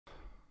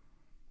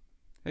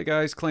Hey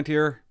guys, Clint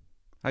here.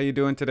 How you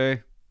doing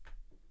today?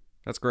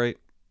 That's great.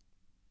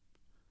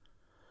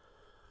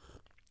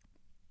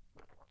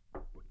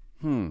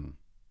 Hmm.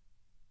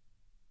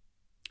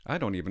 I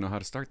don't even know how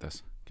to start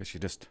this. Guess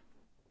you just,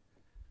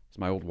 as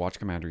my old watch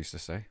commander used to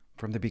say,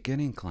 from the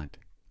beginning, Clint.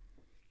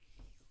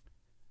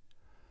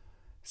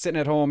 Sitting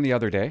at home the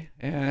other day,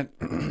 and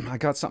I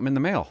got something in the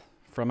mail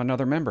from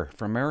another member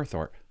from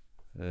Marathorpe.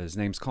 His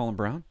name's Colin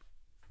Brown.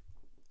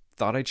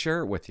 Thought I'd share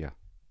it with you.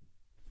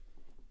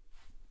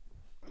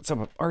 It's a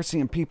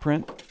RCMP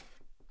print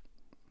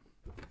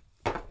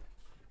that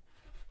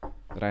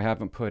I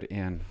haven't put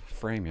in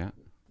frame yet.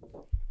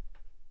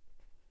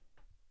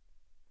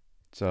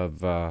 It's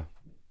of the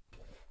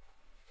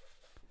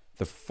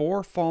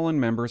four fallen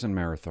members in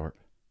Marathorpe.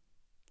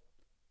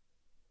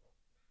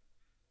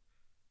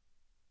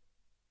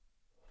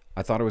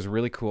 I thought it was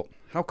really cool.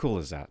 How cool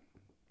is that?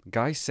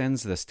 Guy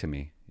sends this to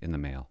me in the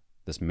mail,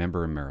 this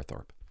member in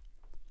Marathorpe.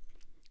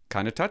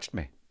 Kind of touched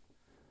me.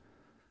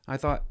 I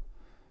thought,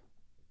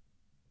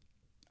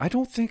 I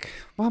don't think,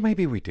 well,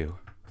 maybe we do.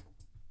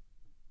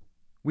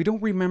 We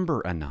don't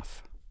remember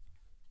enough.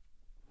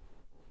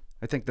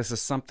 I think this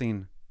is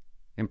something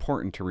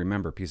important to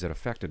remember because it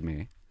affected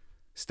me,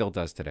 still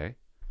does today.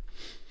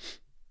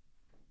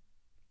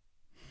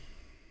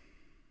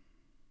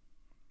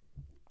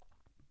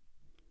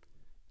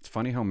 It's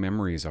funny how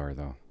memories are,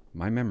 though.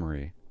 My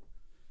memory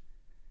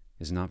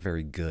is not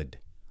very good.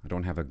 I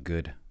don't have a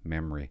good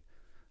memory.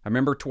 I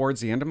remember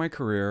towards the end of my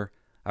career,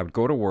 I would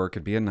go to work,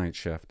 it'd be a night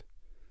shift,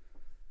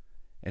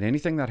 and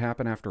anything that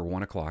happened after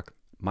 1 o'clock,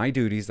 my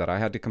duties that I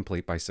had to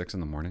complete by 6 in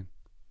the morning,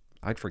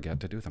 I'd forget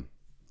to do them.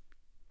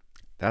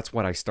 That's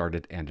what I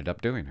ended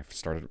up doing. I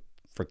started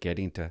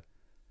forgetting to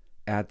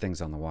add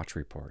things on the watch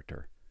report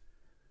or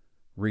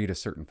read a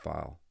certain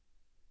file.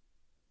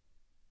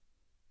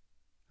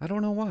 I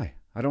don't know why.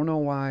 I don't know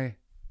why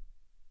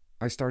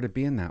I started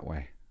being that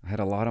way. I had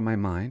a lot on my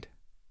mind.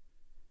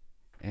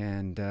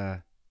 And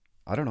I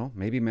don't know.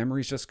 Maybe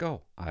memories just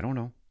go. I don't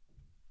know.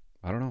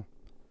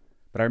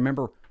 But I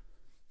remember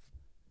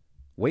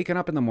waking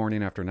up in the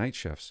morning after night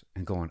shifts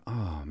and going,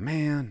 oh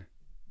man.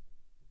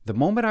 The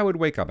moment I would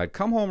wake up, I'd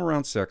come home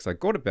around 6, I'd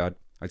go to bed,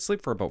 I'd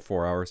sleep for about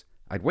 4 hours,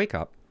 I'd wake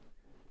up,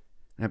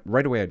 and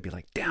right away I'd be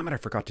like, damn it, I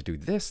forgot to do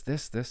this,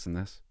 and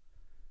this.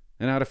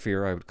 And out of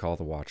fear, I would call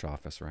the watch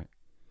office, right?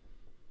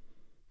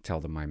 Tell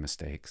them my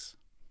mistakes.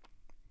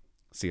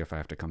 See if I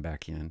have to come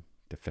back in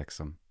to fix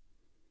them.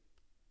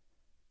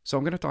 So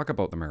I'm going to talk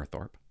about the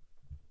Marathorpe.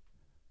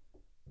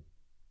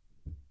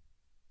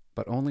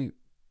 But only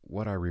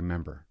what I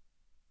remember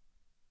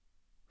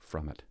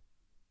from it.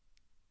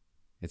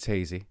 It's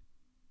hazy.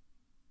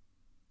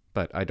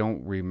 But I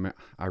don't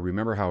I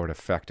remember how it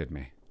affected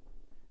me.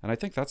 And I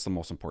think that's the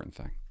most important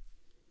thing.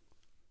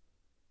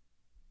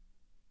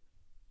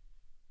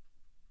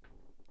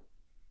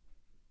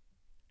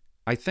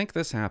 I think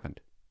this happened,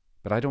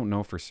 but I don't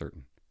know for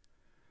certain.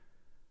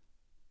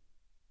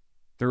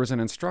 There was an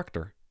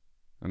instructor,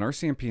 an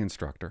RCMP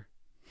instructor,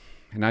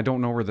 and I don't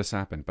know where this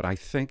happened, but I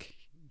think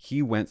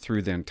he went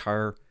through the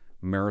entire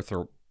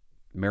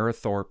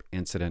Marathorpe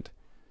incident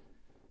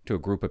to a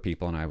group of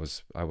people, and I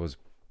was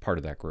part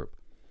of that group.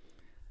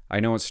 I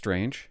know it's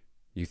strange.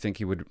 You think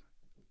he would...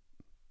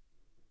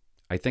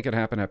 I think it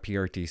happened at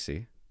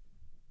PRTC.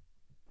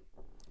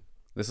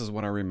 This is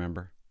what I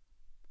remember.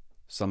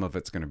 Some of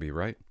it's going to be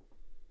right.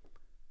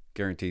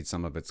 Guaranteed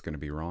some of it's going to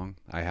be wrong.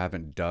 I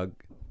haven't dug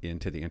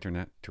into the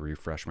internet to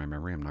refresh my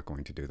memory. I'm not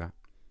going to do that.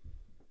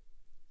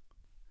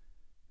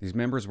 These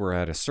members were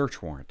at a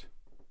search warrant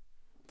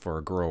for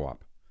a grow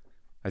up.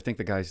 I think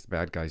the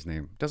bad guy's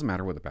name, doesn't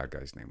matter what the bad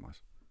guy's name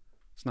was.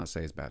 Let's not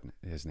say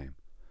his name.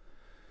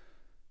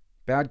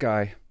 Bad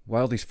guy,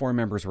 while these 4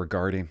 members were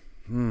guarding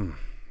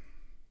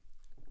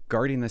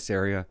this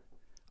area,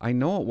 I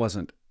know it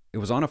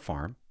was on a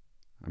farm,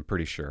 I'm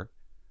pretty sure.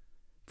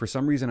 For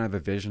some reason, I have a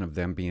vision of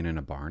them being in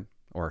a barn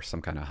or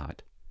some kind of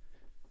hut.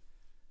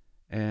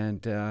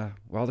 And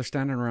while they're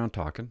standing around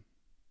talking,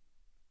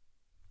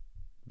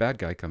 bad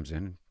guy comes in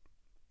and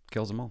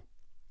kills them all.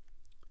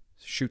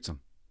 Shoots them.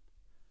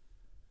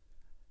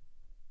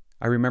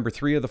 I remember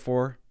 3 of the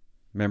 4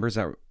 members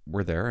that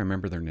were there. I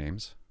remember their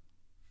names.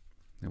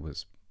 It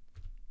was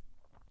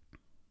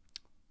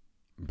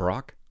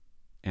Brock,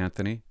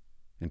 Anthony,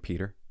 and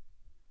Peter.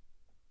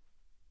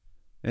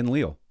 And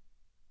Leo.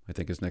 I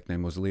think his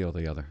nickname was Leo,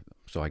 the other.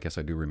 So I guess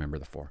I do remember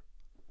the 4.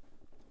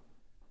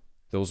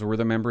 Those were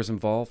the members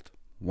involved.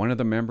 One of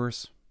the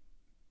members,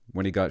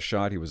 when he got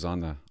shot, he was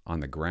on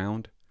the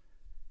ground.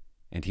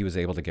 And he was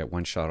able to get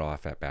one shot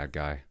off at bad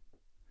guy.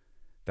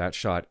 That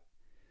shot,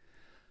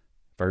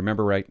 if I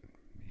remember right,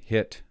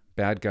 hit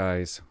bad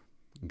guy's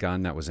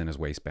gun that was in his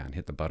waistband.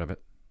 Hit the butt of it.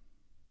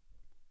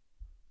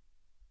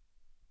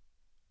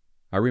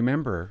 I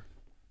remember,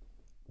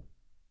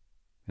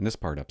 and this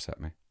part upset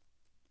me,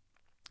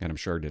 and I'm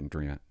sure I didn't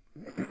dream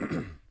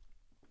it.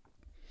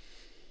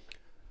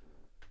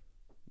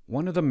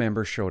 One of the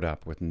members showed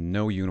up with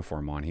no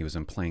uniform on. He was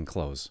in plain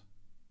clothes.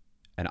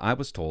 And I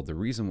was told the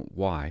reason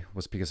why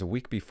was because a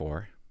week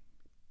before,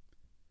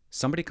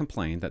 Somebody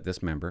complained that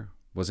this member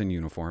was in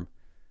uniform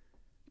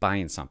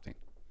buying something.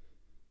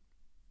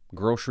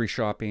 Grocery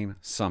shopping,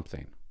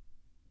 something.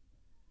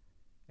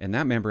 And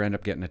that member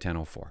ended up getting a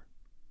 1004.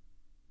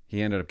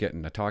 He ended up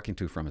getting a talking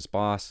to from his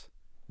boss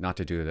not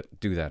to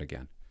do that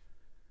again.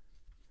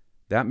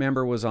 That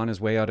member was on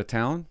his way out of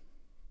town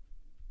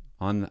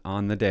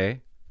on the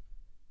day,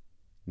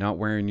 not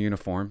wearing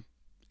uniform,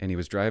 and he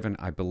was driving,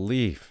 I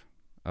believe,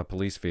 a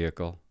police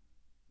vehicle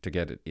to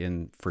get it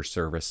in for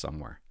service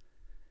somewhere.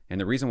 And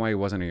the reason why he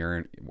wasn't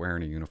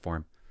wearing a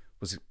uniform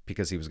was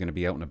because he was going to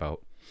be out and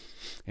about,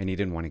 and he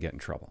didn't want to get in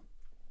trouble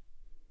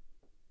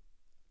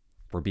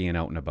for being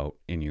out and about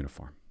in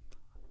uniform,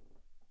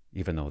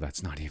 even though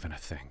that's not even a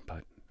thing.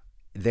 But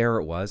there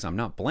it was. I'm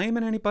not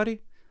blaming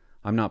anybody.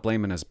 I'm not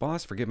blaming his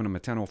boss for giving him a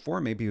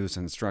 1004. Maybe he was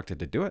instructed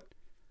to do it.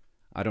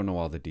 I don't know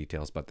all the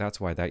details, but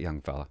that's why that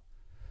young fella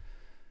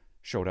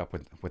showed up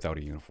without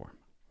a uniform.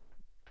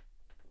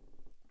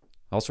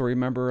 Also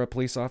remember a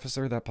police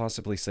officer that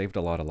possibly saved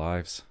a lot of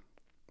lives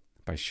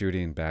by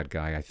shooting bad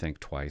guy, I think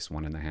twice,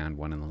 one in the hand,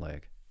 one in the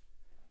leg.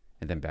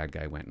 And then bad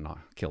guy went and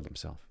killed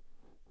himself.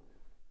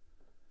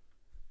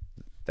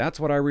 That's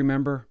what I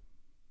remember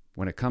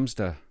when it comes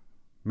to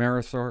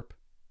Mayerthorpe.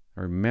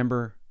 I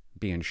remember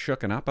being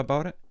shooken up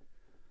about it.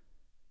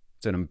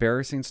 It's an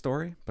embarrassing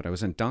story, but I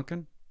was in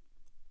Duncan,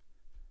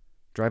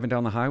 driving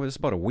down the highway. This is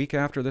about a week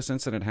after this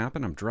incident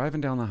happened. I'm driving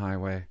down the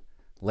highway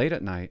late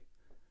at night,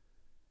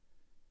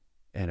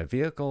 and a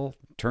vehicle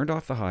turned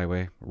off the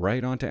highway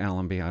right onto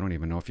Allenby. I don't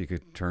even know if you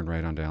could turn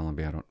right onto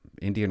Allenby.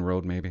 Indian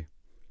Road maybe,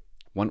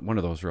 one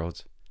of those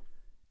roads,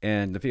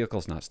 and the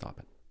vehicle's not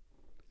stopping.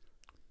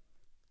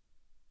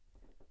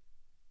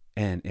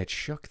 And it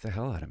shook the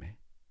hell out of me.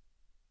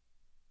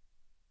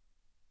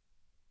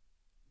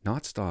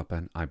 Not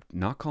stopping. I'm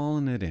not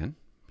calling it in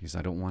because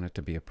I don't want it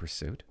to be a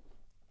pursuit.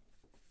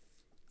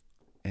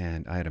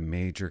 And I had a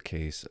major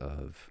case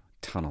of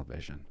tunnel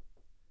vision.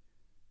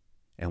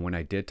 And when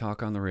I did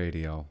talk on the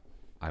radio,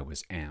 I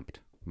was amped.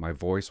 My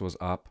voice was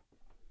up.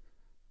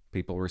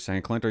 People were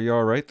saying, "Clint, are you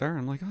all right there?"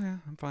 I'm like, "Oh yeah,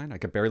 I'm fine." I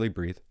could barely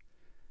breathe.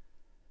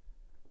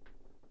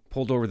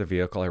 Pulled over the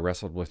vehicle. I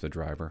wrestled with the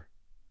driver.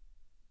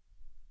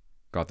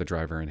 Got the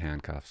driver in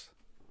handcuffs.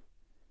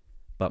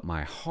 But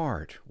my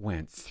heart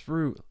went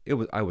through.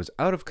 I was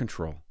out of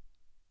control.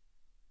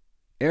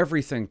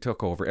 Everything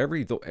took over.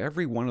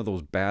 Every one of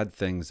those bad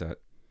things that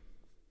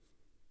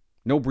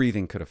no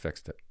breathing could have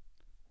fixed it.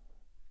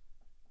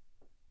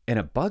 And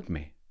it bugged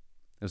me.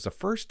 It was the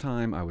first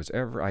time I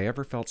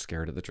ever felt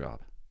scared of the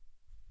job.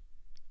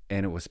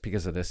 And it was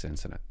because of this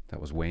incident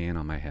that was weighing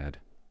on my head.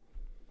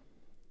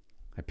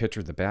 I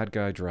pictured the bad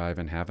guy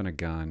driving, having a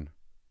gun.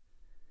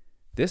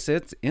 This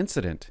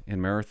incident in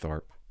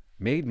Mayerthorpe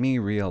made me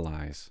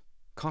realize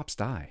cops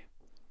die.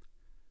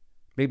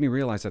 Made me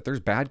realize that there's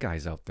bad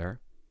guys out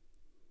there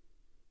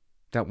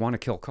that want to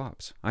kill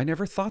cops. I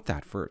never thought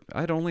that.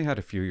 I'd only had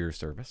a few years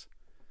service.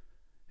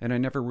 And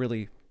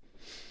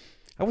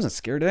I wasn't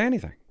scared of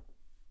anything.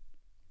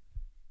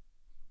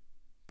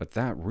 But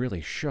that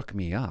really shook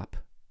me up.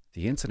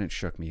 The incident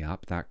shook me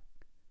up. That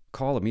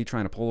call of me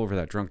trying to pull over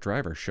that drunk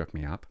driver shook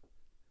me up.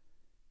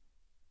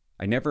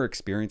 I never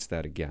experienced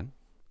that again.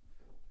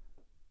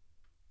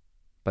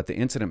 But the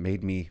incident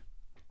made me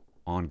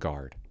on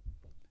guard.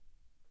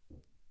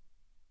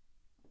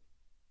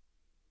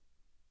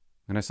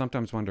 And I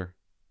sometimes wonder,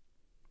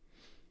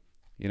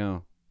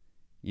 you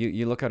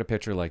look at a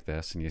picture like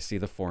this and you see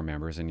the four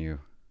members and you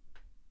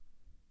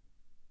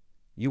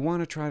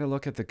want to try to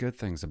look at the good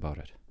things about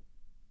it.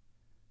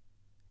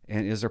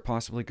 And is there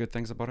possibly good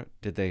things about it?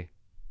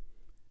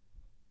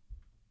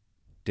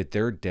 Did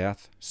their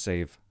death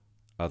save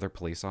other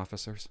police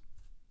officers?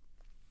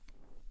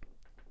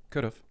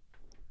 Could have.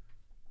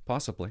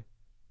 Possibly.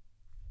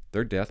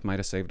 Their death might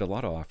have saved a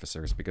lot of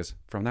officers because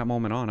from that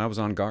moment on, I was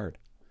on guard.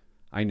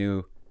 I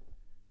knew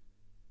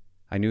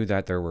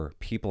that there were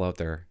people out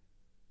there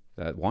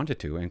that wanted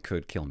to and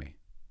could kill me,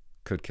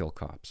 could kill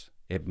cops.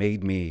 It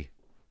made me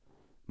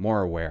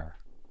more aware.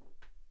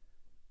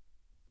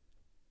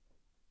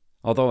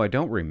 Although I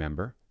don't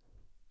remember,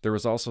 there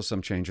was also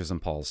some changes in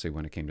policy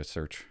when it came to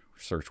search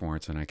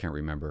warrants, and I can't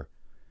remember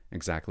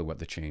exactly what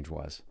the change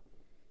was.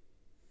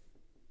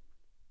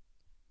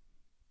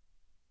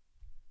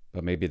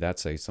 But maybe that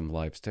saves some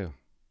lives too.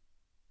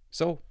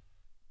 So,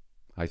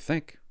 I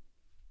think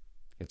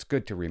it's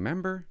good to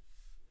remember.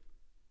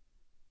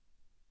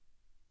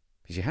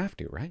 Because you have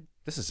to, right?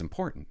 This is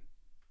important.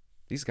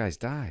 These guys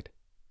died.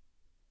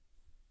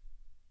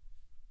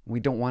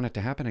 We don't want it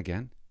to happen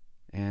again.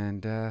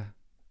 And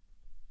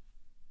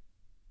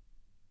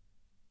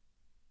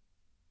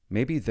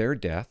maybe their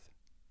death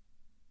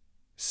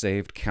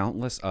saved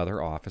countless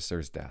other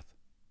officers' death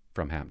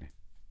from happening.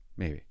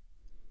 Maybe.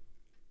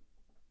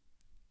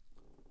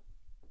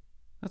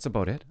 That's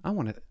about it. I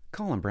want to...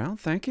 Colin Brown,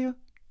 thank you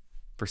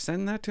for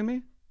sending that to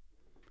me.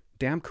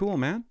 Damn cool,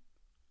 man.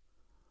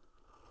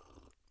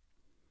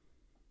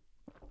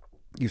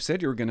 You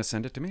said you were going to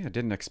send it to me. I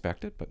didn't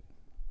expect it, but...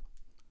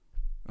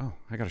 Oh,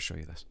 I got to show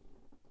you this.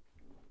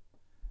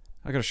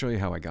 I got to show you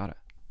how I got it.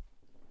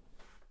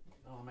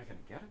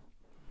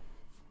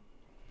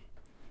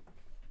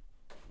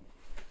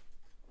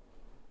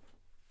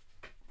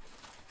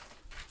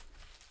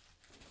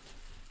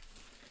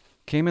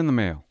 Came in the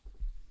mail.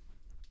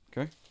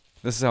 Okay?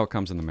 This is how it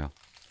comes in the mail.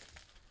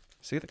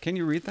 See that? Can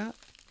you read that?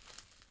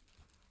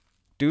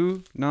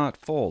 Do not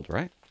fold,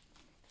 right?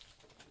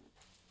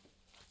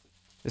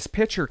 This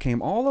picture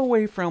came all the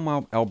way from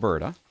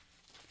Alberta.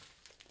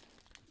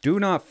 Do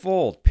not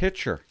fold.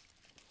 Picture.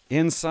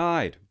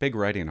 Inside. Big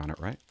writing on it,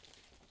 right?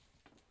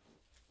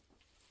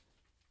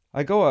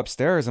 I go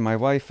upstairs and my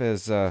wife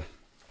is,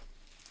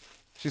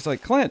 she's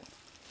like, Clint,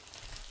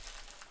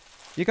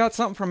 you got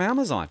something from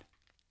Amazon.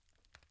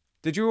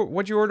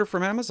 What'd you order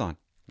from Amazon?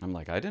 I'm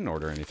like, I didn't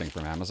order anything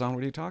from Amazon.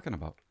 What are you talking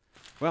about?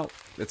 Well,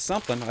 it's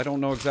something. I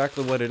don't know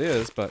exactly what it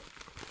is, but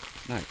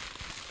nice.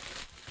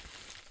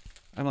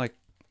 I'm like,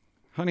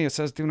 honey, it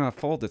says do not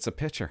fold. It's a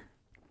picture.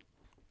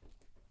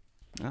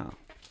 Oh.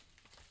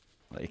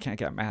 Well, you can't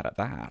get mad at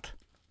that.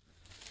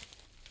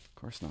 Of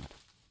course not.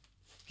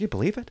 Can you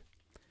believe it?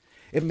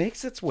 It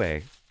makes its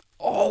way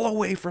all the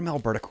way from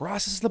Alberta,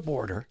 crosses the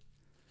border,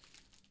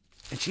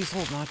 and she's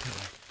holding on to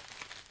it.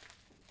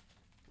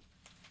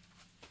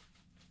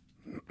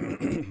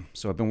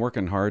 So I've been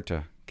working hard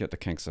to get the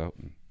kinks out.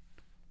 And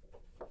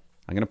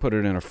I'm going to put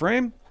it in a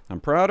frame. I'm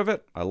proud of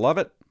it. I love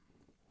it.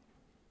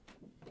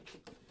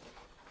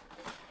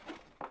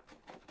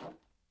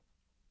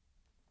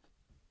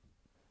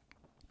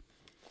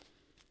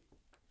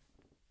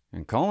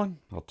 And Colin,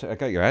 I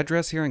got your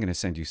address here. I'm going to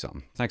send you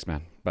something. Thanks,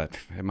 man. But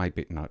it might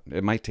be not.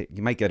 It might take.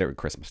 You might get it at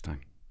Christmas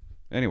time.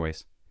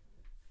 Anyways,